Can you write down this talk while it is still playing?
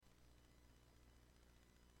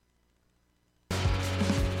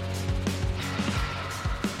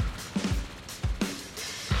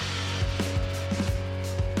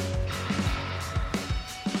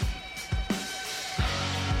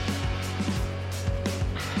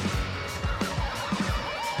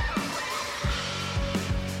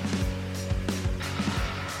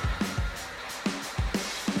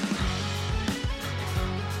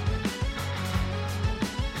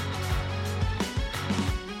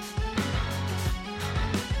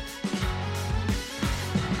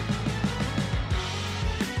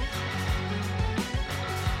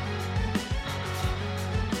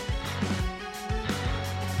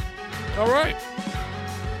All right.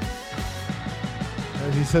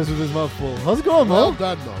 As he says with his mouth full. How's it going, Well Mo?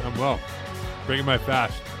 done, Mo. I'm well. Bringing my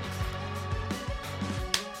fast.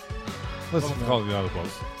 Listen, Call it the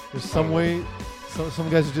audibles. there's some way. Some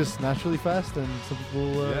guys are just naturally fast, and some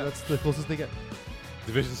people that's the closest they get.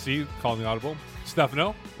 Division C, calling the audible.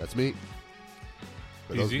 Stefano, That's me.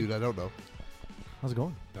 For those of Easy. you that don't know. How's it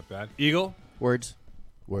going? not bad. Eagle, Words.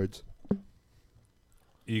 Words.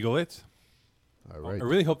 Eaglet. All right. I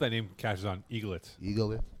really hope that name catches on. Eaglet.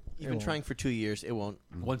 Eagle it. You've been trying for 2 years. It won't.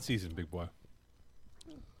 One season, big boy.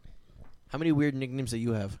 How many weird nicknames that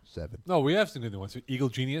you have? 7. No, we have some good ones. Eagle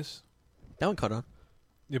Genius. That one caught on.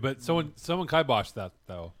 Yeah, but someone kiboshed that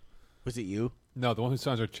though. Was it you? No, the one who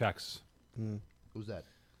signs our checks, Who's that?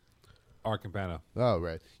 R. Campana. Oh,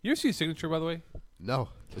 right. You ever see his signature, by the way? No.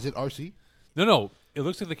 Is it RC? No. It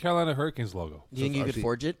looks like the Carolina Hurricanes logo. You think you could RC.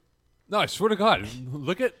 forge it? No, I swear to God.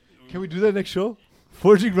 Look at. Can we do that next show?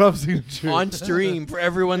 Forging Rob's signature. On stream for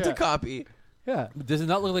everyone to Yeah. copy. Yeah. Does it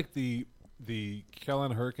not look like the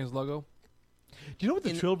Carolina Hurricanes logo? Do you know what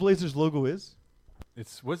the Trailblazers logo is?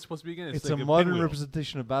 It's what's supposed to be again? It's like a modern pinwheel.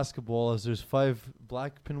 representation of basketball, as there's 5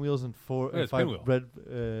 black pinwheels and Yeah, it's 5 pinwheel.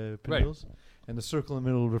 red pinwheels, and the circle in the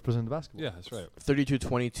middle will represent the basketball. Yeah, that's right.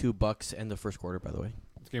 32-22 Bucks and the first quarter, by the way.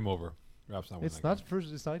 It's game over. Raps not winning It's that not game.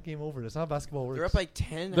 first. It's not game over. That's not how basketball works. They're up by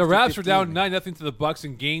 10. The after Raps were 15. down 9-0 to the Bucks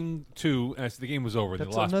in game 2, and the game was over. They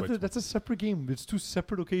That's lost by another. 20. That's a separate game. It's 2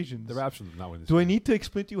 separate occasions. The Raps did not win this Do I game. need to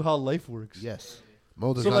explain to you how life works? Yes.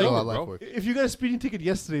 Mo does So, not like- know how Bro. life works. If you got a speeding ticket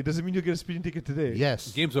yesterday, doesn't mean you'll get a speeding ticket today.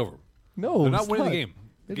 Yes. Game's over. No, They're not it's winning not. the game.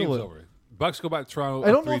 The They don't game's win. over. Bucks go back to Toronto.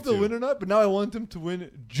 I don't know if 3-2. they'll win or not, but now I want them to win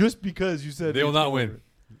just because you said They will it's not over. win.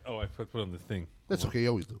 Oh, I put on the thing. That's okay. You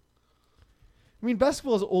always do. I mean,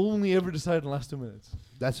 basketball is only ever decided in the last 2 minutes.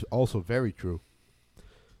 That's also very true.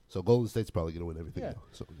 So Golden State's probably going to win everything. Yeah. Now.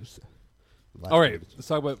 So just, last All right, minute. let's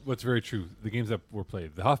talk about what's very true. The games that were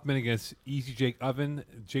played. The Huffman against Easy Jake Oven.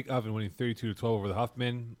 Jake Oven winning 32-12 over the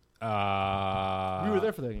Huffman. We were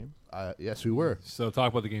there for that game. Yes, we were. So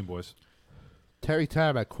talk about the game, boys. Terry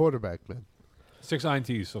Tam at quarterback, man. 6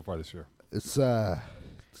 INTs so far this year. It's not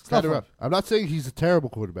kind of fun. rough. I'm not saying he's a terrible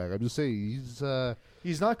quarterback. I'm just saying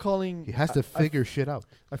He's not calling. he has to figure shit out.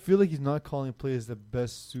 I feel like he's not calling plays that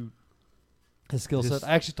best suit his skill set. Just-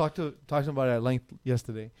 I actually talked to him about it at length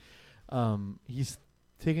yesterday. He's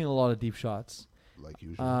taking a lot of deep shots. Like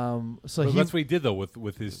usual. So But he that's what he did though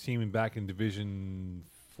with his team back in Division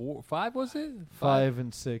 5 was it? 5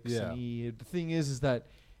 and 6. Yeah. And the thing is that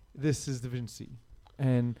this is Division C,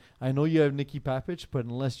 and I know you have Nicky Papich, but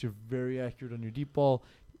unless you're very accurate on your deep ball,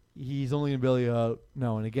 he's only gonna bail you out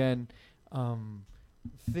now and again.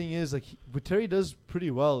 Thing is, like, what Terry does pretty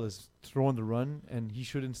well is throwing the run, and he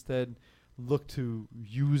should instead look to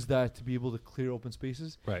use that to be able to clear open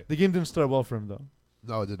spaces. Right. The game didn't start well for him though.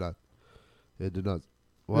 No, it did not. It did not.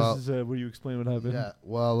 Well, This is where you explain what happened. yeah.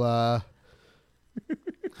 Well,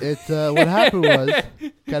 what happened was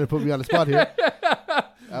kind of put me on the spot here.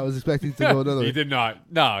 I was expecting to go another He way. did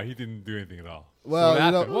not. No, he didn't do anything at all. So Well,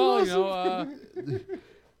 what you know- happened? Well,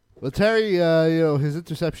 Well, Terry, his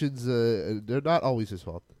interceptions, they're not always his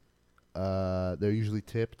fault. They're usually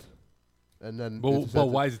tipped. And then but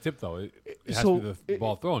intercepted. why is it tip though? It has So to be the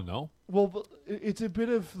ball thrown, no? Well, but it's a bit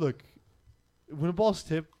of look. When a ball's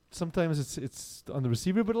tipped, sometimes it's on the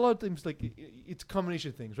receiver, but a lot of times it's a combination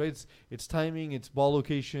of things, right? It's timing, it's ball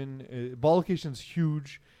location. Ball location's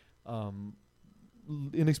huge.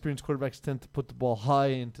 Inexperienced quarterbacks tend to put the ball high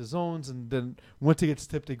into zones, and then once it gets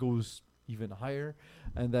tipped, it goes even higher,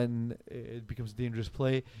 and then it becomes a dangerous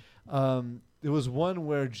play. There was one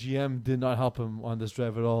where GM did not help him on this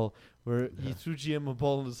drive at all, where he threw GM a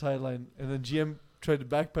ball on the sideline, and then GM tried to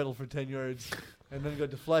backpedal for 10 yards, and then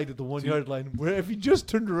got deflagged at the 1 yard line, where if he just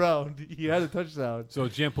turned around, he had a touchdown. So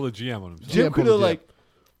GM pulled a GM on himself. GM GM could pulled have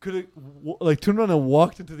a turned around and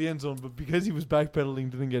walked into the end zone, but because he was backpedaling,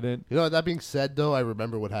 didn't get in. You know, that being said, though, I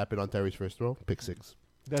remember what happened on Terry's first throw. Pick 6.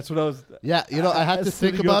 That's what I was. Yeah, I had to That's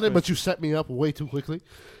think setting you about up, it, man. but you set me up way too quickly.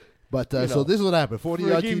 But You so know, this is what happened. For a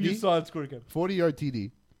 40-yard game you TD. saw it score again 40-yard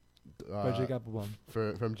TD. by Jake Applebaum.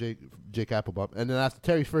 From Jake Applebaum. And then after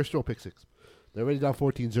Terry's first throw, pick 6. They're already down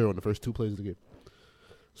 14-0 in the first 2 plays of the game.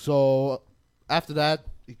 So after that,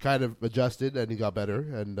 he kind of adjusted and he got better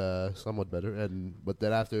and somewhat better. But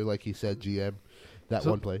then after, like he said, GM, that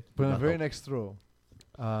So- one play. But did on the not very help. next throw,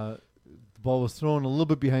 the ball was thrown a little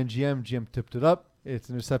bit behind GM. GM tipped it up.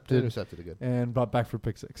 It's intercepted. Intercepted again. And brought back for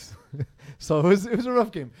pick 6. So it was a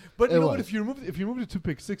rough game. But you It know what? was. If you remove the 2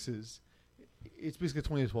 pick 6s, it's basically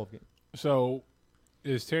a 20-12 game. So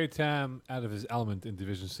is Terry Tam out of his element in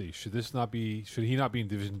Division C? Should he not be in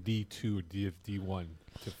Division D2 or D1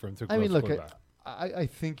 for him to grow I mean, as look, quarterback? I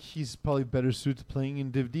think he's probably better suited playing in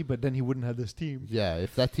Div D, but then he wouldn't have this team. Yeah,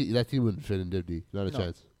 if that team wouldn't fit in Div D, not a No.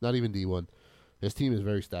 chance. Not even D1. His team is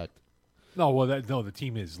very stacked. The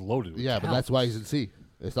team is loaded. with Yeah, but that's talent. why he's in C.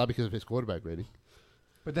 It's not because of his quarterback rating.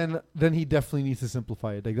 But then he definitely needs to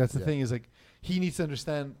simplify it. Like that's the Yeah. thing is like he needs to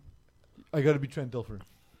understand. I got to be Trent Dilfer.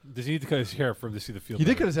 Does he need to cut his hair for him to see the field? He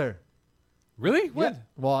did better? cut his hair. Really? When? Yeah.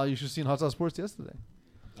 Well, you should have seen Hot Sauce Sports yesterday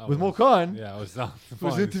Oh, with it Mo was- Khan. Yeah, I was not. Who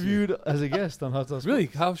was interviewed as a guest on Hot Sauce. Really?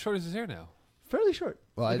 Sports. How short is his hair now? Fairly short,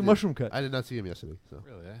 Well, like a did- mushroom cut. I did not see him yesterday. So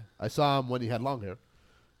Really? Eh? I saw him when he had long hair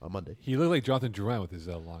on Monday. He looked like Jonathan Drouin with his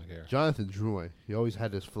long hair. Jonathan Drouin. He always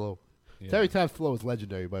had this flow. Yeah. Terry Taft's flow is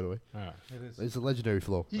legendary, by the way. All right. It is. It's a legendary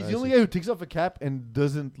flow. He's the Honestly. only guy who takes off a cap and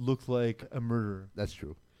doesn't look like a murderer. That's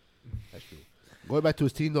true. That's true. Going back to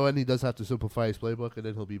his team, though, and he does have to simplify his playbook, and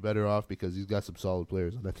then he'll be better off because he's got some solid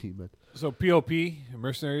players on that team, man. So POP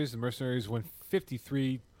Mercenaries. The Mercenaries went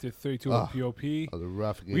 53-32 on Ah. POP. Oh, the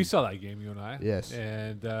rough game. We saw that game, you and I. Yes.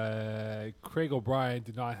 And Craig O'Brien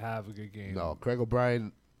did not have a good game. No, Craig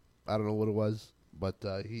O'Brien, I don't know what it was, but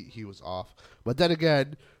he was off. But then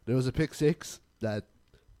again, there was a pick six that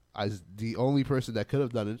the only person that could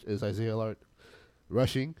have done it is Isaiah Lard.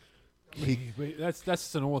 Rushing. Wait, that's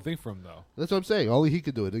just a normal thing for him, though. That's what I'm saying. Only he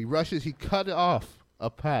could do it. He rushes. He cut off a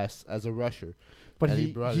pass as a rusher. But And he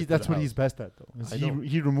he, brought he it to that's the what house. he's best at, though. is I know.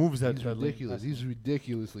 He removes that. He's that late ridiculous. pass. He's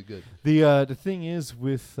ridiculously good. The thing is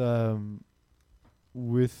with Craig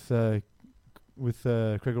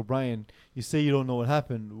O'Brien, you say you don't know what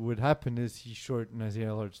happened. What happened is he's short and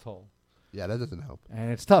Isaiah Lard's tall, Yeah, that doesn't help.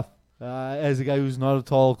 and it's tough. As a guy who's not a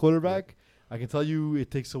tall quarterback, I can tell you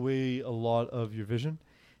it takes away a lot of your vision,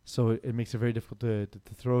 so it makes it very difficult to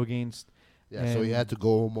throw against. Yeah, so he And- had to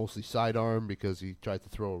go mostly sidearm because he tried to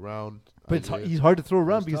throw around. But it's Isaiah. he's hard to throw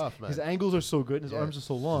around It's because tough, man. his angles are so good and his Yeah. arms are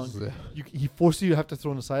so long. This is a- He forces you to have to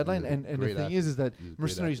throw on the sideline, He's a and the great thing is that He's a great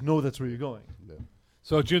mercenaries athlete. know that's where you're going. Yeah.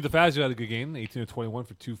 So Junior DeFazio had a good game, 18-21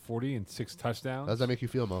 for 240 and 6 touchdowns. How does that make you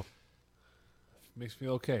feel, Mo? Makes me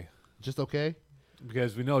feel okay Just okay?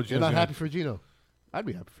 because we know You're Gino's not gonna- happy for Gino? I'd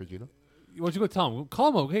be happy for Gino. Why don't you go tell him?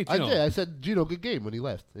 Call him. Hey, I Gino. did. I said, Gino, good game when he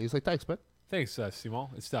left. And he's like, thanks, man. Thanks, Simon.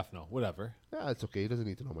 It's Stefano. Whatever. Yeah, it's okay. He doesn't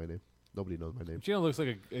need to know my name. Nobody knows my name. Gino looks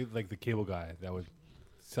like like the cable guy that would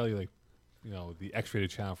sell you the X-rated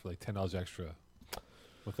channel for like $10 extra,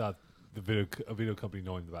 without the video company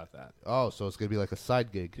knowing about that. Oh, so it's going to be like a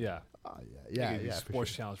side gig. Yeah. Oh, You yeah, get these yeah. for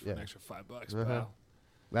sports sure. channels for Yeah. an extra $5, Uh-huh. pal.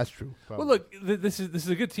 That's true. Well, Probably. look, this is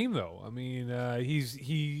a good team though. I mean,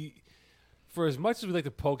 he for as much as we like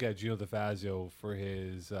to poke at Gino DeFazio for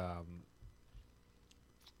his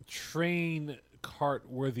train cart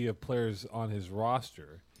worthy of players on his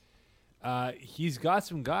roster, he's got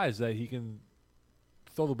some guys that he can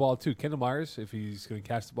throw the ball to. Kendall Myers, if he's going to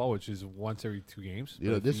catch the ball, which is once every 2 games.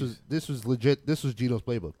 You know, But if this was legit. This was Gino's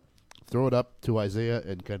playbook. Throw it up to Isaiah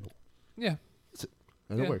and Kendall. yeah.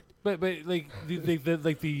 And Yeah. it worked. But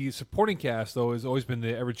like the supporting cast though has always been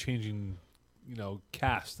the ever changing,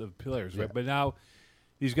 cast of players, right? Yeah. But now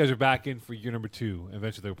these guys are back in for year number 2.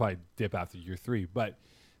 Eventually they'll probably dip after year 3, but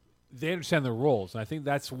they understand their roles, and I think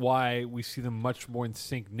that's why we see them much more in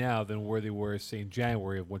sync now than where they were, say, in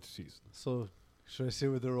January of winter season. So, should I say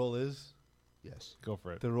what their role is? Yes. Go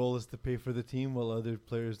for it. The role is to pay for the team while other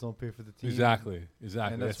players don't pay for the team. Exactly.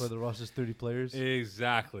 And that's why the roster's 30 players.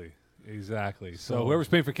 Exactly. So So- whoever's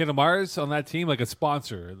paying for Kendall Myers on that team, like a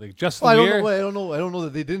sponsor, like Justin Well, Weir. I don't know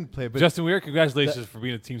that they didn't play, but Justin Weir, congratulations for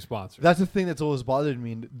being a team sponsor. that's the thing that's always bothered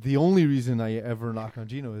me. And the only reason I ever knock on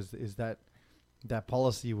Gino is that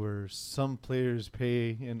policy where some players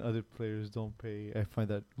pay and other players don't pay. I find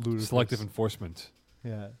that ludicrous. Selective enforcement.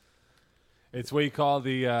 Yeah. It's what you call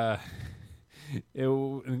the.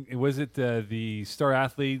 The star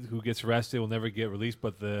athlete who gets arrested will never get released,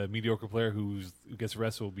 but the mediocre player who gets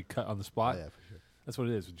arrested will be cut on the spot. Oh, yeah, for sure. That's what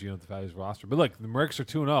it is with Gino DeFazio's roster. But look, the Mercs are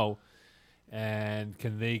 2-0, and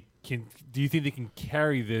do you think they can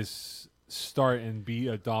carry this start and be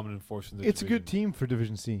a dominant force in the It's a division? good team for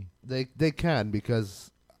Division C. They can,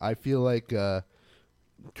 because I feel like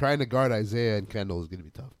trying to guard Isaiah and Kendall is going to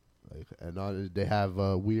be tough. They have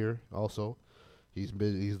Weir also. He's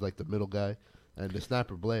like the middle guy, and the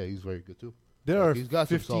snapper Blair, he's very good too. There are He's got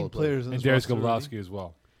some 15 solid players in And this Darius roster already. Gobolowski as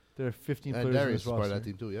well. There are 15 And players in Darius this is part of roster. that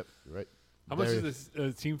team too. Yep, you're right. How much Darius. is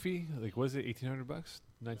this team fee? Like, was it $1,800,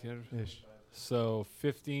 $1,900? Ish. So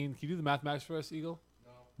 15. Can you do the mathematics for us, Eagle?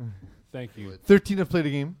 No. Thank you. 13 have played a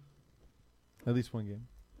game. At least one game.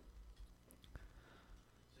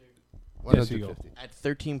 Yes, Eagle. 150. At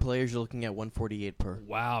 13 players, you're looking at 148 per.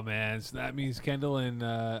 Wow, man! So that means Kendall and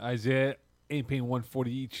Isaiah ain't paying $140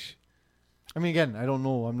 each. I mean, again, I don't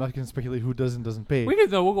know. I'm not going to speculate who does and doesn't pay. We can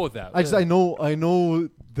no, we'll go with that. I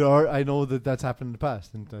know that that's happened in the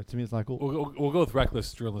past, and to me, it's not cool. We'll go with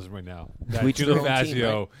reckless journalism right now. That Tweets Gino their own team,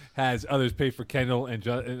 Fazio right? has others pay for Kendall and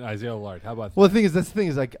Isaiah Lard. How about Well, that? that's the thing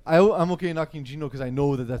is, like, I'm okay knocking Gino because I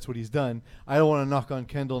know that that's what he's done. I don't want to knock on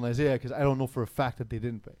Kendall and Isaiah because I don't know for a fact that they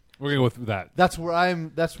didn't pay. We're going to go with that. That's where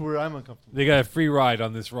I'm uncomfortable. They got a free ride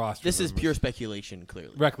on this roster. This is pure speculation,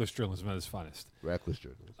 clearly. reckless journalism at its finest. Reckless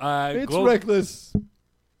journalism. It's reckless.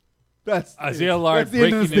 That's Isaiah Lard, that's the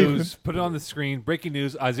end of breaking the statement. news. Put it on the screen. Breaking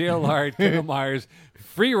news. Isaiah Lard, Kendall Myers,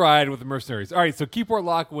 free ride with the Mercenaries. All right, so Keyport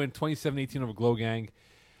Lock win 27-18 over Glow Gang.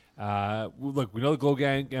 Look, we know the Glow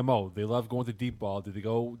Gang MO. They love going to deep ball. Did they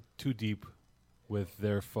go too deep with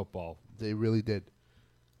their football? They really did.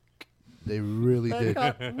 They really That did.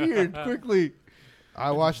 got weird quickly.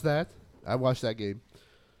 I watched that. I watched that game,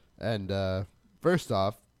 and first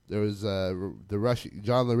off, there was the rush.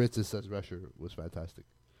 John Laritza says Rusher was fantastic.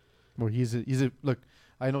 Well, he's a look.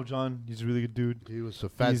 I know John. He's a really good dude. He was a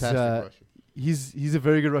fantastic rusher. He's a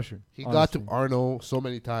very good rusher. He got to honestly. Arno so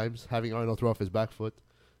many times, having Arno throw off his back foot,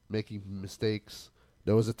 making mistakes.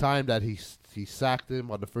 There was a time that he sacked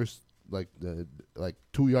him on the first like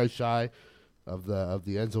 2 yards shy of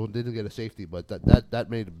the end zone. Didn't get a safety, but that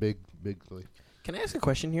made a big play. Can I ask a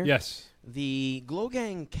question here? Yes. The Glow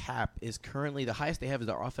Gang cap is currently the highest they have is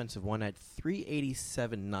their offensive one at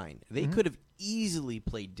 387.9. They Mhm. could have easily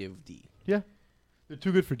played Div D. Yeah, they're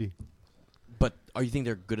too good for D. But are you think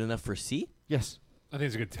they're good enough for C? Yes, I think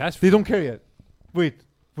it's a good test. For they don't care yet. Wait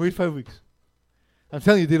 5 weeks. I'm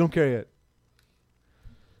telling you, they don't care yet.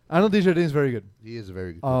 I know Desjardins is very good. He is a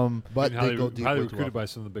very good. And But they go deep highly way too recruited often. by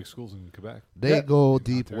some of the big schools in Quebec. They Yeah. go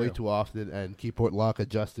deep Ontario. way too often, and Keyport Lock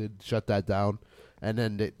adjusted, shut that down, and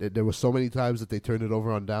then there were so many times that they turned it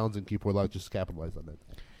over on downs, and Keyport Lock just capitalized on that.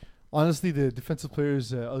 Honestly, the defensive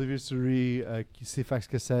players, Olivier Souris, Sifax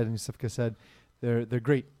Kassad, and Yusuf Kassad, they're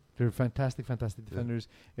great. They're fantastic defenders.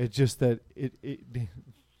 It's just that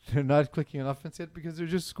they're not clicking on offense yet because they're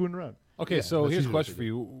just screwing around. Okay, Yeah, so that's here's a usually question what for they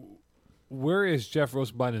you. Where is Jeff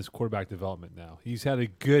Rosenblatt in his quarterback development now? He's had a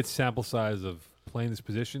good sample size of playing this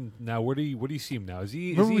position. Now, where do you see him now? Is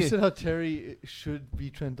he? Remember is we he said how Terry should be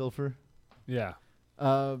Trent Dilfer? yeah.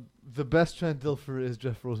 The best Trent Dilfer is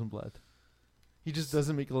Jeff Rosenblatt. He just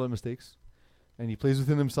doesn't make a lot of mistakes. And he plays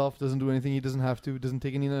within himself, doesn't do anything he doesn't have to, doesn't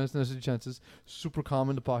take any unnecessary chances, super calm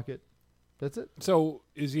in the pocket. That's it. So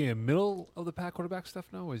is he in middle of the pack quarterback stuff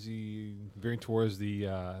now? Or is he veering towards the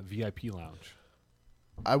VIP lounge?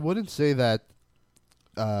 I wouldn't say that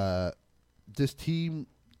this team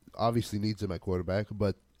obviously needs him at quarterback,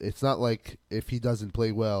 but it's not like if he doesn't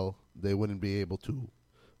play well, they wouldn't be able to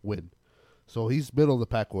win. So he's middle of the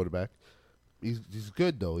pack quarterback. He's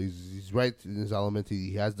good though. He's right in his element.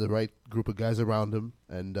 He has the right group of guys around him,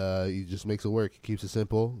 and he just makes it work. He keeps it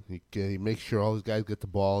simple. He makes sure all his guys get the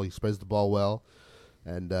ball. He spreads the ball well,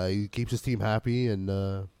 and he keeps his team happy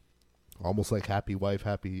and almost like happy wife,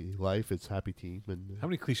 happy life. It's happy team. And How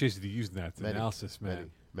many cliches did you use in that Many, analysis,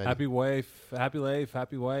 man? many. Happy wife, happy life,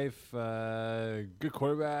 happy wife. Good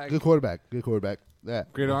quarterback. Good quarterback. Yeah,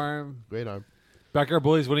 Great arm. Great arm. Backyard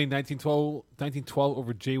Bullies winning 19-12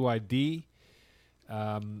 over JYD.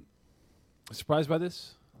 Surprised by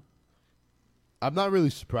this? I'm not really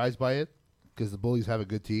surprised by it because the Bullies have a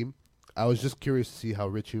good team. I was just curious to see how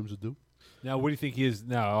Rich Humes would do. Now, what do you think he is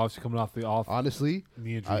now? Obviously, coming off the Honestly,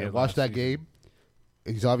 knee injury. he I had watched last that season.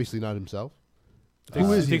 game. He's obviously not himself.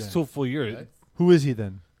 Who is it he takes then? two full years. Right. Who is he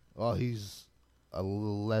then? Well, he's a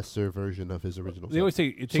lesser version of his original They self. always say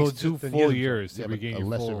it So takes just two then he full is- years to Yeah, but regain a your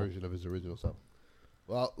lesser full. version of his original self.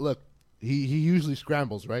 Well, look, he usually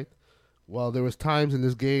scrambles, right? Well, there was times in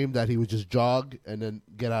this game that he would just jog and then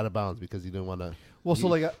get out of bounds because he didn't want to. Well, so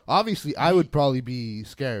like Obviously, I would probably be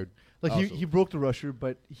scared. he also. broke the rusher,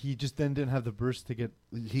 but he just then didn't have the burst to get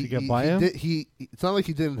He, to get he- by he him? did- it's not like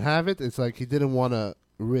he didn't have it. It's like he didn't want to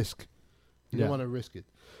risk. He Yeah. didn't want to risk it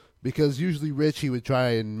because usually Rich he would try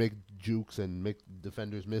and make jukes and make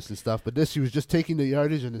defenders miss and stuff. But this he was just taking the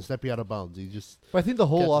yardage and then stepping out of bounds. He just But I think the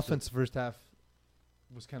whole Catches it. offense first half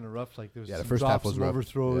was kind of rough. Like there was Yeah, the some first half drops, was some rough.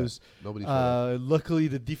 overthrows. nobody. showed up. Luckily,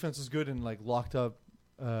 the defense was good and like locked up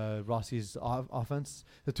Rossi's offense.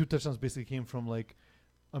 The 2 touchdowns basically came from like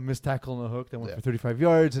a missed tackle and a hook that went Yeah. for 35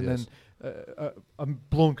 yards, and Yes. then a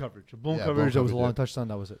blown coverage. A blown Yeah, coverage blown that was a coverage, long yeah. touchdown.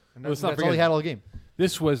 That was it. And Let's that's not all he forget- had all game.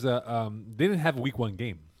 This was they didn't have a week 1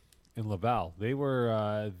 game in Laval. They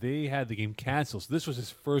were they had the game canceled. So this was his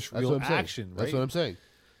first That's real what I'm saying. action. Right? That's what I'm saying.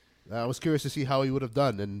 I was curious to see how he would have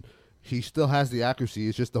done, and he still has the accuracy.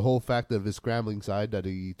 It's just the whole fact of his scrambling side that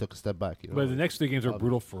he took a step back. You know? But the next 3 games are Um,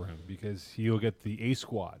 brutal for him because he'll get the A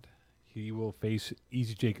squad. he will face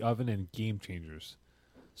Easy Jake Oven and Game Changers.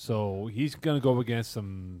 So he's going to go against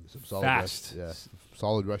some solid fast,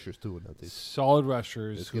 solid rushers too in that team. solid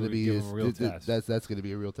rushers. It's who gonna are be giving him a real test. that's gonna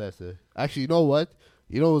be a real test. Actually, you know what?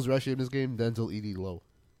 You know who's rushing in this game? Denzel Edie Lowe.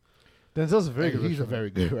 Denzel's a very good He's a rusher. very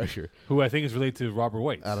good rusher. who I think is related to Robert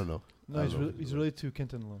White. I don't know. No, I he's, don't know. he's related to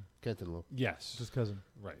Kenton Lowe. Kenton Lowe. Yes, It's his cousin.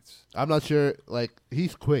 right. I'm not sure. Like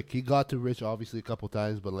he's quick. He got to Rich obviously a couple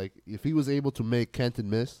times, but like if he was able to make Kenton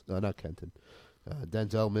miss, not Kenton,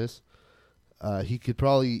 Denzel miss, he could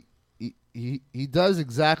probably. He does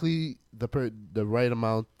exactly the right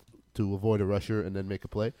amount to avoid a rusher and then make a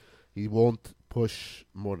play. He won't push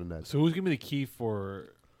more than that. So who's going to be the key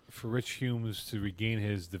for Rich Humes to regain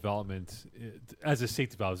his development as a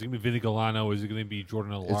safety valve? Is it going to be Vinny Galano? Is it going to be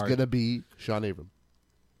Jordan Allard? It's gonna be Sean Abram.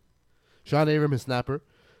 Sean Abram is snapper.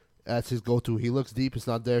 That's his go-to. He looks deep. It's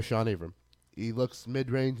not there. Sean Abram. He looks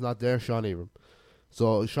mid-range. Not there. Sean Abram.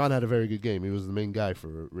 So Sean had a very good game. He was the main guy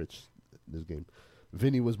for Rich in this game.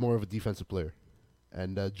 Vinny was more of a defensive player,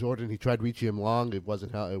 and Jordan. He tried reaching him long. It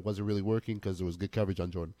wasn't really working because there was good coverage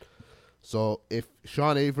on Jordan. So if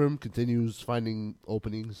Sean Abram continues finding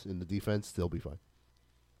openings in the defense, they'll be fine.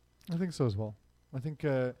 I think so as well. I think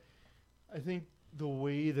the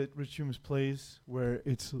way that Rich Humes plays, where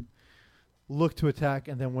it's look to attack,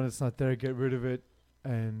 and then when it's not there, get rid of it.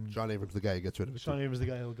 And Sean Abram's the guy who gets rid of it. Sean Abrams is the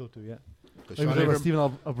guy he'll go to. Yeah, 'Cause like Sean we Abram- Stephen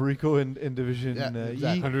Albarico in Division Yeah, exactly.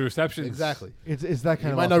 E. 100 receptions. exactly. It's that He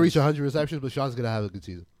kind of. might not offense. reach 100 receptions, but Sean's gonna have a good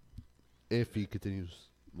season if he continues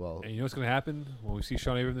well. And you know what's going to happen when we see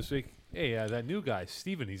Sean Abram this week? Hey, that new guy,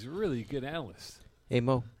 Steven, he's a really good analyst. Hey,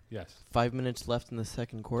 Mo, Yes. 5 minutes left in the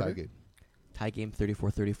second quarter. Tie game. Tie game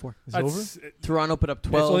 34-34. Is it over? That's Toronto put up It's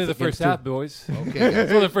 12. only the first against half, boys. Okay.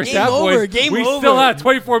 It's only the first Game half, over, boys. game we over. still have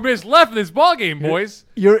 24 minutes left in this ball game, boys.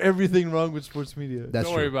 You're everything wrong with sports media. That's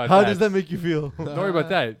Don't worry true. about How that. does that make you feel? Don't worry about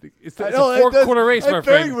that. It's I a know, four-quarter race, my I'm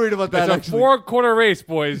very friend. worried about that. It's a Actually, 4-quarter race,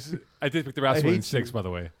 boys. I did pick the Raps I to win hate in 6, you. by the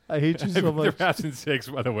way. I hate you I so picked much. the Raps in 6,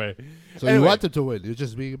 by the way. So Anyway. you want them to win. You're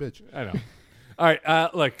just being a bitch. I know. All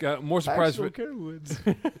right, look, more surprise. Actual Kerwoods.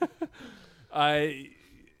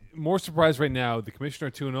 More surprise right now. The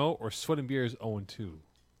Commissioner 2-0 or Sweat and Beers 0-2.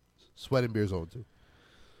 Sweat and beer's on too.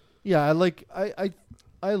 Yeah, I like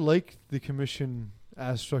the commission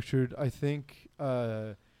as structured. I think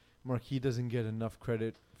Marquis doesn't get enough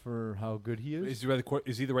credit for how good he is.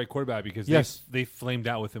 Is he the right quarterback? Because Yes. they flamed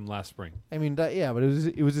out with him last spring. I mean, but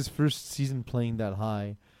it was his first season playing that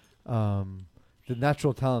high. The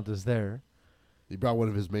natural talent is there. He brought one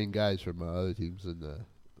of his main guys from other teams, and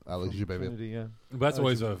Alex From Jubebe. Trinity, yeah. But that's Oh,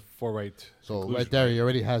 always it's a four-right So conclusion. right there, he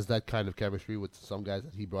already has that kind of chemistry with some guys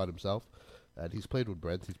that he brought himself, and he's played with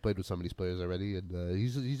Brent. He's played with some of these players already, and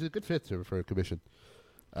he's a good fit for a commission.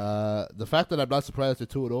 The fact that I'm not surprised at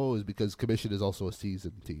 2-0 is because commission is also a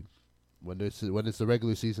seasoned team. When it's the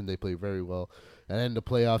regular season, they play very well, and then the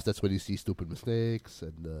playoffs, that's when you see stupid mistakes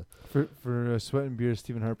and. For Sweat and Beer,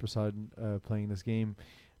 Stephen Harpersad playing this game.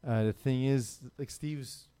 The thing is, like,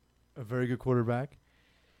 Steve's a very good quarterback.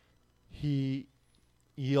 He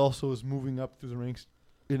also is moving up through the ranks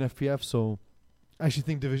in FPF, so I actually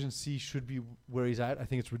think Division C should be where he's at. I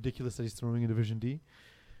think it's ridiculous that he's throwing in Division D.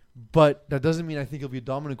 But that doesn't mean I think he'll be a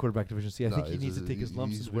dominant quarterback in Division C. I No, think he he's- needs to take his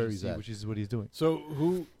lumps he's in where Division he's C, at. which is what he's doing. So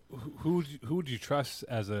who would you trust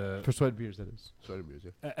as a For Sweat and Beers, that is. Sorry, Beers,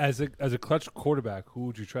 yeah. as a clutch quarterback? Who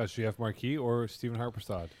would you trust, JF Marquis or Stephen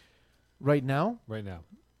Harpersad Right now, right now?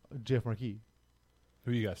 JF Marquis.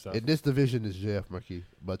 Who you got, Steph? In this division is JF Marquis,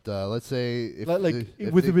 but let's say if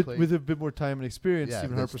if with they a bit play- with a bit more time and experience, Yeah,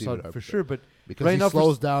 Stephen then Harpersad Stephen for Harpersad. sure. But because right he now for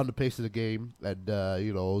slows down the pace of the game, and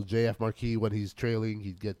JF Marquis when he's trailing,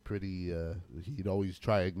 he'd get pretty. He'd always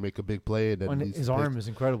try and make a big play, and then his arm is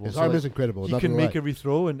incredible. His So, arm like, is incredible. he not can gonna make lie. every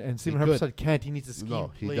throw, and Stephen He could. Harpersad can't. He needs to scheme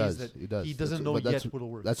No, he plays does. that He does. he doesn't know but yet what'll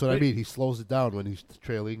work. That's what I But- mean. He slows it down when he's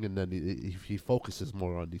trailing, and then he focuses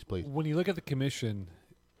more on these plays. When you look at the commission,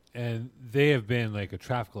 and they have been like a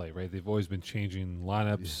traffic light, right? They've always been changing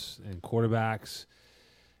lineups and quarterbacks.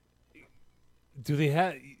 Do they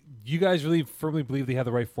have? You guys really firmly believe they have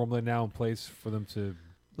the right formula now in place for them to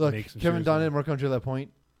Look, make some Kevin serious Donnet, Marc-Andre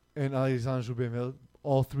Lapointe, and Alexandre Joubert,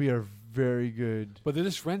 all three are very good. But they're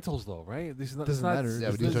just rentals, though, right? This is not, Doesn't it's not, matter. Yeah,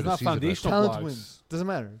 but this these are is the not season foundational Talent blocks. wins. Doesn't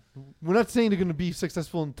matter. We're not saying they're going to be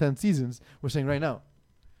successful in 10 seasons. We're saying right now.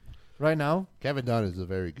 Right now, Kevin Dunn is a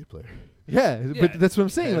very good player. yeah, Yeah. but that's what I'm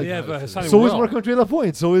saying. And Like, they have Hassani so is Worrell. Marc-Andre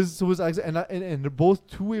Lapointe. So is Alexandre, and they're both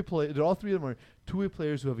two-way players. They're all three of them are two-way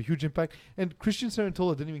players who have a huge impact. And Christian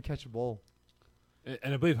Sarantola didn't even catch a ball.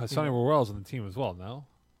 And I believe Hassani Worrell's on the team as well. No,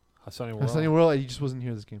 Hassani Worrell. Hassani Worrell, he just wasn't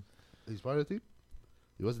here this game. He's part of the team.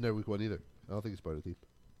 He wasn't there week one either. I don't think he's part of the team.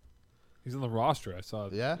 He's on the roster. I saw.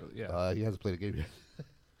 Yeah? Yeah. He hasn't played a game yet.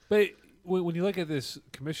 But when you look at this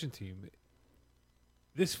commission team,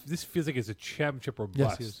 this feels like it's a championship or Yes,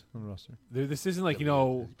 bust. he is on the roster. This isn't like Has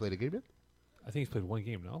he played a game yet? I think he's played one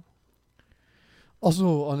game. No.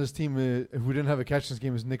 Also on this team, if we didn't have a catch this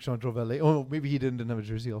game, is Nick Jean-Valet. Oh, maybe he didn't have a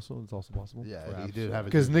jersey. Also, it's also possible. Yeah, he Perhaps. did have it.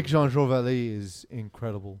 Because Nick Jean-Valet is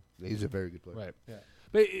incredible. He's a very good player. Right. Yeah.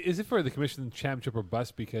 But is it for the commission championship or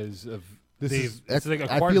bust because of This they've is- it's like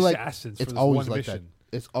I acquired feel like assassins it's for this always one like that. mission?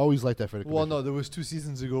 It's always like that for the Well, commission. no, there was 2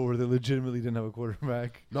 seasons ago where they legitimately didn't have a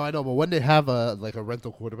quarterback. No, I know, but when they have a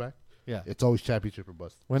rental quarterback, Yeah. it's always championship or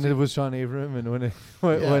bust. When it was Sean Avram and when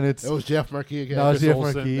Yeah, when it's it was Jeff Markey again. now it's Chris Jeff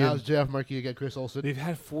Olsen. Markey. Now it's Jeff Markey again. Chris Olsen. They've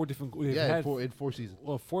had 4 different. They've Yeah, had in 4 seasons.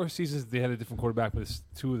 well, 4 seasons they had a different quarterback, but it's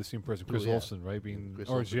 2 of the same person, Chris yeah. Olsen, right? Being Chris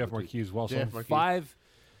or Olsen, Jeff but Marquis as well. Jeff So Marquis.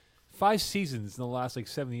 five seasons in the last like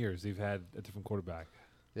 7 years, they've had a different quarterback.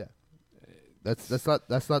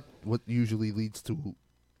 That's not what usually leads to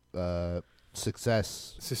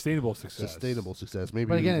success. Sustainable success. Sustainable success. Maybe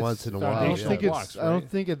But again, once in a it's while. I don't foundational think yeah. it's. blocks, I don't right?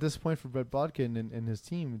 think at this point for Brett Bodkin and his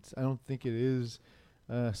team, I don't think it is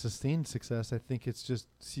sustained success. I think it's just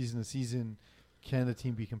season to season. Can the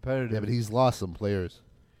team be competitive? Yeah, but he's lost some players.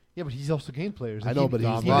 Yeah, but he's also gained players. I Like know, but he's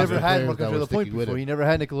he lost never the had players Marc that Andre were Lapointe sticking with before. him. He never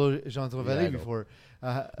had Nicolas Jean Yeah, I Travellet know. before.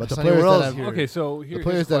 But the Sonny players that Worrell's have- here. Okay, so here, The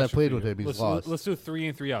players here's a that have question played for with you. him, he's let's, lost. Let's do 3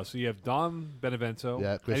 in, 3 out. So you have Dom Benevento,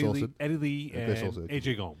 Yeah, Chris Eddie, Olsen. Eddie Lee, And Chris and Olsen.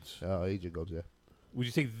 AJ Gomes. AJ goes, yeah. Would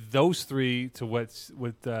you take those 3 to what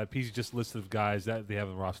PZ just listed of guys that they have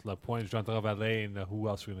in the roster? Lapointe, Jean Travellet, and who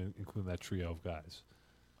else are going to include in that trio of guys?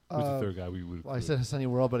 Who's the third guy we would? Well, I said Hassani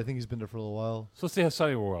Worrell, but I think he's been there for a little while. So let's say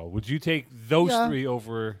Hassani Worrell. Would you take those Yeah. 3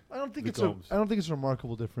 over? I don't think The it's Gomes. I don't think it's a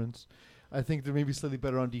remarkable difference. I think they're maybe slightly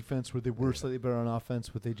better on defense, where they were slightly better on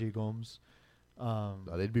offense with AJ Gomes.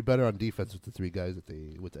 They'd be better on defense with the 3 guys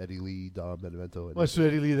with Eddie Lee, Dom Benevento. And Well, so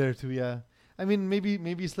EddieLee there too, yeah. I mean,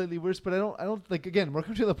 maybe slightly worse, but I don't like again. Marc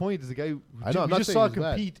Andre Lapointe is the guy who I know, I'm we not just saying saw he's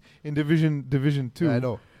bad. compete in Division 2. Yeah, I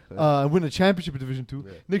know. Win a championship in Division 2.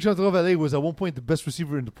 Yeah. Nick Jean-Valet was at one point the best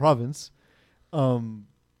receiver in the province.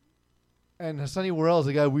 And Hassani Worrell is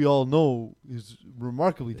a guy we all know is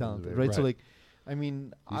remarkably Yeah, talented, very right? So right. like, I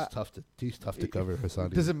mean, He's tough to cover,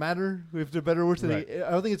 Hassani. does it matter if they're better or worse? Right. I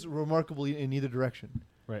don't think it's remarkable in either direction.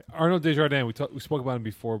 Right, Arnaud Desjardins. We spoke about him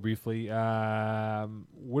before briefly. Where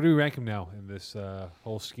do we rank him now in this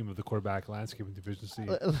whole scheme of the quarterback landscape in Division C?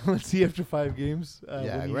 Let's see after 5 games.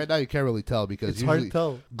 Yeah, when right now you can't really tell because it's hard to usually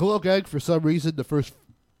tell. Glogag, for some reason, the first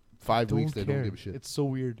 5 Don't weeks they care. don't give a shit. It's so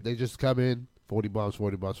weird. They just come in 40 bombs,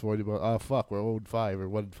 40 bombs, 40 bombs. Oh fuck, we're 0-5 or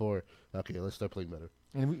 1-4. Okay, let's start playing better.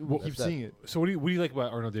 And we That's keep that. seeing it. So what do you like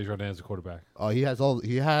about Arnaud Desjardins as a quarterback? Oh, he is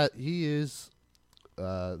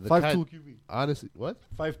the 5-tool QB. Honestly, what?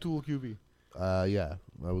 5-tool QB. Yeah,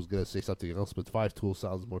 I was gonna say something else, but 5-tool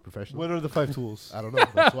sounds more professional. What are the 5 tools? I don't know.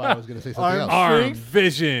 That's why I was gonna say something Arm- else. Arm, Strength?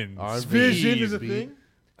 vision, Arm, Vision speed, is a speed. thing.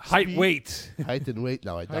 height, speed. weight. Height and weight.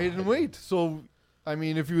 No, I don't. Height and weight. So, I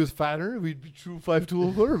mean, if he was fatter, we'd be true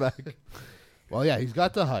 5-tool quarterback. Well, yeah, he's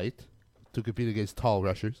got the height to compete against tall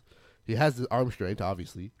rushers. He has the arm strength,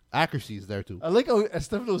 obviously. Accuracy is there too. I like how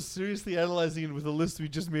Stefano's seriously analyzing it with a list we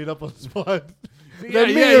just made up on the spot. Yeah, made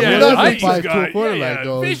yeah, him yeah. look The height like a he's got, 5'2" quarterback,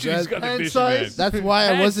 though. Vision, he's That- got the hand vision, size. man. That's why I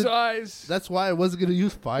Hand wasn't. size. That's why I wasn't gonna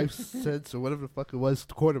use 5 cents or whatever the fuck it was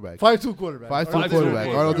quarterback. 5-tool quarterback. 5-tool Arnold quarterback.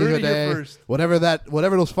 Desjardins. Arnold You heard it here Desjardins. first.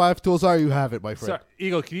 Whatever those 5 tools are, you have it, my friend. Sorry,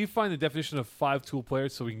 Eagle, can you find the definition of 5-tool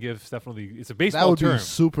players so we can give Stefano the? It's a That baseball would term. be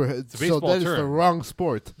super. a So baseball that is the term. wrong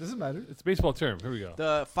sport. Doesn't matter. It's a baseball term. Here we go.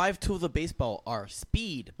 The 5 tools of baseball are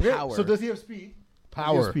speed, Yeah, power, So does he have speed?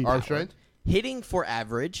 Power, speed. arm Power. strength. hitting for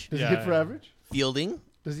average, Does Yeah, he hit for yeah. average? fielding,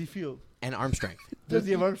 Does he field? and arm strength. Does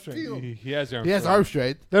he have arm strength? Field. He has arm. He has strength. arm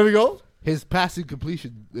strength. There we go. His passing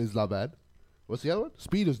completion is not bad. What's the other one?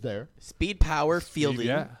 Speed is there. Speed, power, fielding,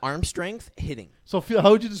 yeah. arm strength, hitting. So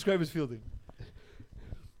how would you describe his fielding?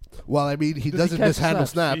 Well, I mean, he Does he doesn't catch mishandle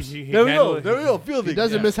snaps? snaps. He there we go. handled- There we go. He Fielding.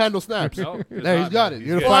 doesn't Yeah. mishandle snaps. No, he does There, he's not, got man. it. He's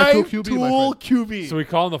You're good. a 5-tool QB, my Five-tool friend. QB. So we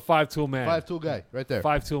call him the 5-tool man. 5-tool guy, right there.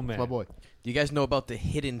 5-tool man. My boy. Do you guys know about the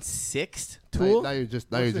hidden sixth Now, tool? now you're just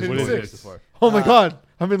What's the going hidden way six? too far. Oh my God,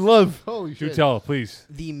 I'm in love. Holy Do shit! tell, please.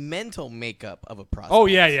 The mental makeup of a prospect. Oh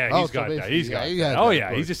yeah, yeah, Oh, he's so got that. basically, He's yeah, got he that. has Oh that, yeah,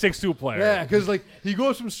 of he's a 6'2" player. Yeah, because like he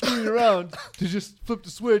goes from screwing around to just flip the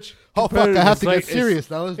switch. Oh fuck! I have to like- get serious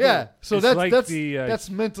now. Let's Yeah, go. so It's that's like that's the, that's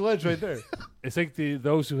mental edge right there. It's like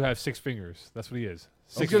those who have 6 fingers. That's what he is.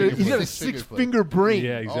 He's Six got a, finger he's got a Six-finger six-finger brain.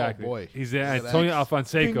 Yeah, exactly. boy. He's Look at Antonio that.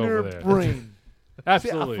 Alfonseca Finger over there. brain.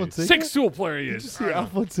 Absolutely. Alfonseca? 6'2" player he Did you is. say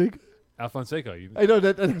Alfonseca? Alfonseca. You- I know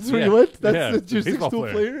that's where Yeah. you went. That's Yeah, what your the baseball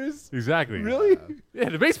 6'2" player is. Exactly. Really? Yeah,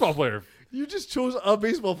 the baseball player. You just chose a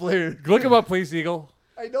baseball player. Look him up, please, Eagle.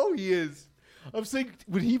 I know he is. I'm saying,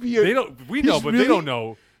 would he be your? They don't. We know, He's but really- they don't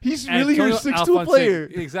know. He's really your Antonio 6'2" Alfonseca- player.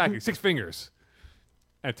 Exactly, 6 fingers.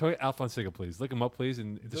 Antonio Alfonseca, please look him up, please,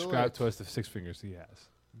 and describe it. to us the 6 fingers he has.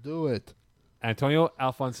 Do it. Antonio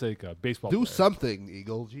Alfonseca, baseball. Do player. something,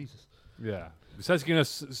 Eagle. Jesus. Yeah. Besides giving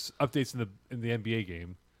us updates in the NBA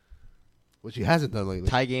game. Which he hasn't done lately.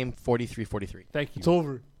 Tie game 43-43. Thank you. It's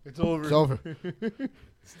over. It's over. It's over.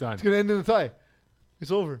 It's done. It's gonna end in a tie. It's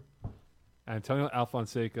over. Antonio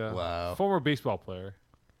Alfonseca, Wow. former baseball player,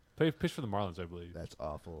 pitched for the Marlins, I believe. That's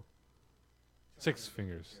awful. 6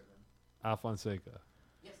 fingers. Alfonseca.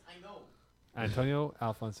 Yes, I know. Antonio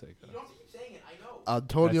Alfonseca. You don't keep saying it. I know.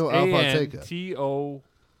 Antonio Alfonseca.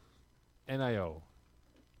 Antonio.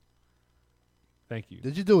 Thank you.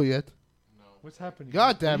 Did you do it yet? What's happening?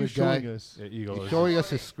 God damn What are it, you showing guy. us? Yeah, Eagle. He's showing us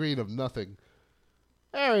his screen of nothing.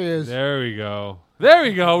 There he is. There we go. There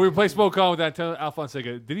we go. We replaced Smoke on with Antonio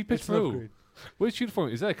Alfonseca. Did he pitch It's for an who? upgrade. Which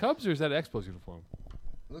uniform? Is that a Cubs or is that an Expos uniform?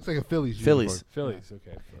 Looks like a Phillies. Phillies. Phillies.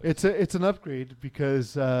 Okay. It's an upgrade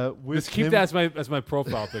because with Let's keep him, that as my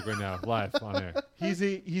profile pic right now, live on air. he's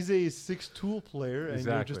a 6'2" player and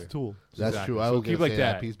you're just Exactly. a tool. That's Exactly. true. I So will keep keep like say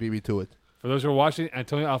that. that. Please beat me to it. For those who are watching,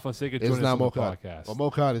 Antonio Alfonseca It's joined us not on the Mokan. podcast.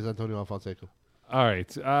 Well, Mokan is Antonio Alfonseca. All right.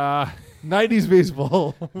 90s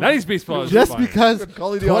baseball. 90s baseball. Is Just fine. because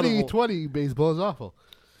Call it the audible. 2020 baseball is awful.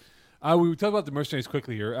 We talk about the mercenaries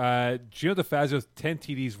quickly here. Gino DeFazio, 10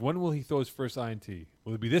 TDs. When will he throw his first INT?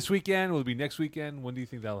 Will it be this weekend? Will it be next weekend? When do you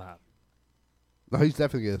think that'll happen? No, he's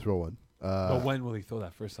definitely going to throw one. But when will he throw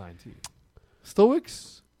that first INT?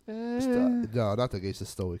 Stoics? No, not against the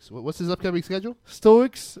Stoics. What's his upcoming schedule?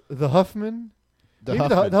 Stoics, the Huffman. Maybe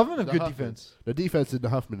the Huffman have good Huffman. defense. The defense in the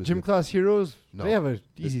Huffman is Gym good. Class Heroes, No. they have an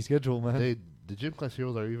easy schedule, man. The Gym Class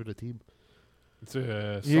Heroes are even a team. It's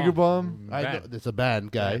a Jägerbaum. I know it's a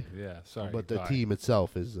band guy, Yeah, sorry. but the Guy. team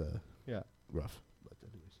itself is Yeah. rough. But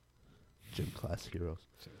anyways, Gym Class Heroes.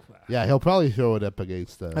 Class. Yeah, he'll probably throw it up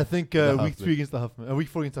against. I think the week Huffman. 3 against the Huffman. Week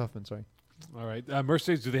 4 against the Huffman, sorry. All right.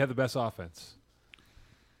 Mercenaries, do they have the best offense?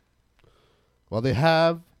 Well, they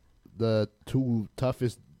have the 2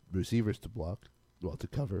 toughest receivers to block. Well, to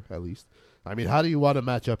cover at least. I mean, how do you want to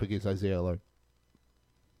match up against Isaiah Allard?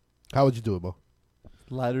 How would you do it, Mo?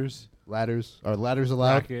 Ladders. Ladders? Are ladders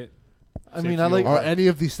allowed? Bracket, I mean, Safety I like. Are any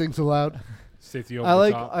of these things allowed? safety over I the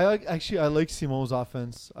like. top. I like Simo's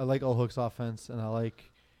offense. I like All Hook's offense, and I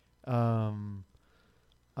like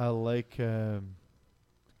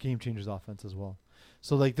Game Changers offense as well.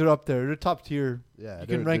 So like they're up there. They're top tier. Yeah, You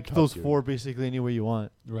they're can rank top those tier. 4 basically any way you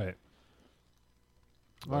want. Right.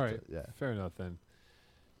 But, All right. Yeah. Fair enough then.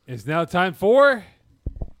 It's now time for.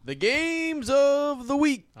 The games of the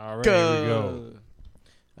week. All right. Here we go.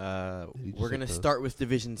 Did he just We're hit going to the- start with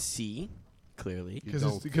Division C, clearly. You Because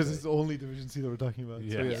don't it's say. the only Division C that we're talking about.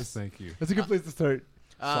 Yes, So yes, thank you. that's a good place to start.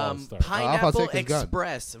 Solid start. Pineapple Alfonseca's gone.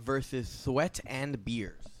 Express versus Sweat and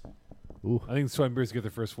Beers. Ooh. I think Sweat Bears get their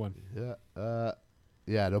first one. Yeah.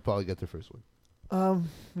 Yeah, they'll probably get their first one.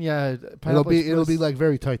 Yeah, It'll Pineapple be Express. like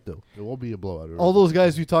very tight though. It won't be a blowout. All those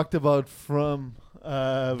guys we talked about from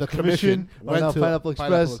the commission are went now to Pineapple Express.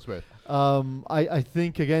 Pineapple Express. I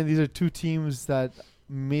think again these are 2 teams that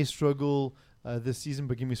may struggle this season,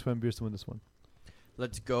 but give me Sweat and Beers to win this one.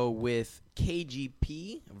 Let's go with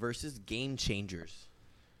KGP versus Game Changers.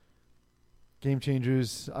 Game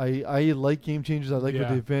Changers. I like Game Changers. I like what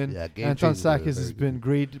Yeah. they've been. Yeah, Game Anton Changers are Sakis has very been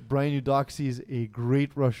good. great. Brian Eudoxie is a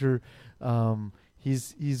great rusher.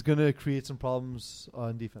 He's gonna create some problems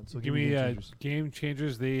on defense. So Give me Game Changers. Game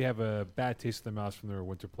Changers. They have a bad taste in their mouths from their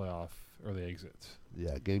winter playoff early exits.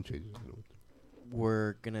 Yeah, game changers.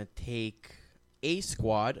 We're going to take A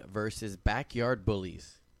Squad versus Backyard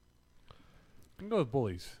Bullies. I'm going to go with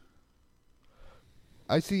Bullies.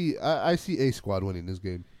 I see A Squad winning this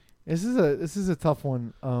game. This is a tough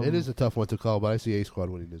one. It is a tough one to call, but I see A Squad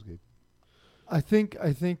winning this game. I think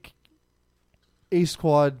A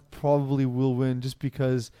Squad probably will win just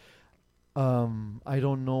because I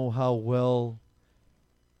don't know how well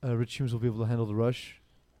Rich Humes will be able to handle the rush.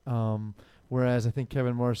 Whereas I think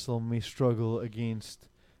Kevin Marcel may struggle against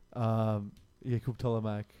Jakub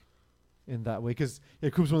Telemak in that way because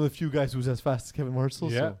Jakub's one of the few guys who's as fast as Kevin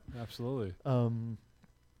Marcel. Yeah, absolutely. So,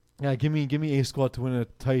 yeah, give me A Squad to win a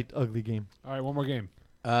tight, ugly game. All right, one more game.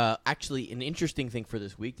 Actually, an interesting thing for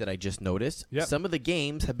this week that I just noticed. Yep. Some of the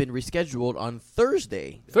games have been rescheduled on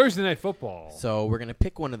Thursday. Thursday Night Football. So we're going to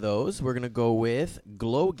pick one of those. We're going to go with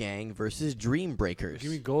Glow Gang versus Dream Breakers.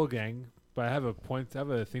 Give me Goal Gang, but I have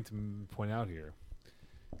a thing to point out here.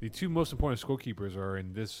 The 2 most important scorekeepers are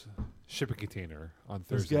in this shipping container on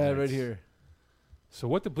This Thursday. guy right nights. here. So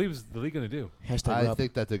what the bleep is the league going to do? Hashtag I Rob.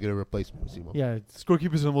 think that they're going to replace Simo. Yeah,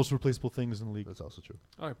 scorekeepers are the most replaceable things in the league. That's also true.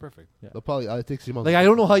 All right, perfect. They'll probably. I think Simo. Like I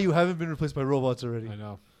don't know how you haven't been replaced by robots already. I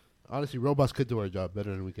know. Honestly, robots could do our job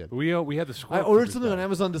better than we can. But we had the score. I ordered something on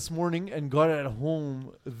Amazon this morning and got it at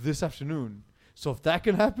home this afternoon. So if that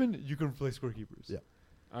can happen, you can replace scorekeepers. Yeah.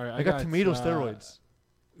 All right, I got tomato steroids.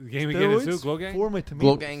 Game again is Steroids Glow Gang. for my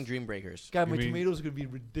Glow tomatoes. Gang Dream Breakers. God, my You mean- tomatoes are gonna be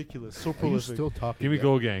ridiculous. So Are you prolific. still talking? Give me yet?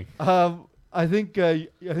 Glow Gang. I think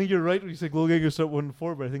you're right when you say Glow Gang are start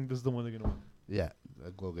 1-4, but I think this is the one they're gonna win. Yeah,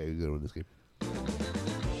 Glow Gang is going to win this game.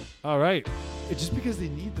 All right. It's just because they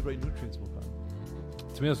need the right nutrients, Mokan.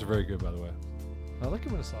 Tomatoes are very good, by the way. I like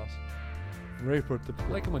them in a sauce. Very prototypical.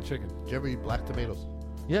 I like them on chicken. Did you ever eat black tomatoes?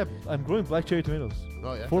 Yeah, I'm growing black cherry tomatoes.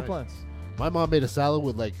 Oh yeah. 4 nice. plants. My mom made a salad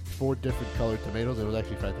with like 4 different colored tomatoes. It was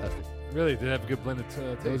actually fantastic. Really? Did it have a good blended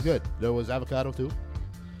taste? It was good. There was avocado too,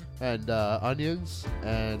 and onions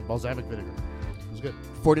and balsamic vinegar. It was good.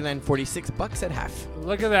 $49.46 at half.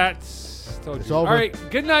 Look at that. Told It's you. over. All right.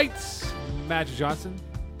 Good night, Magic Johnson.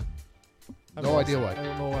 No idea why. I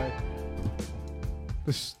don't know why.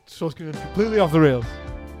 This show's going completely off the rails.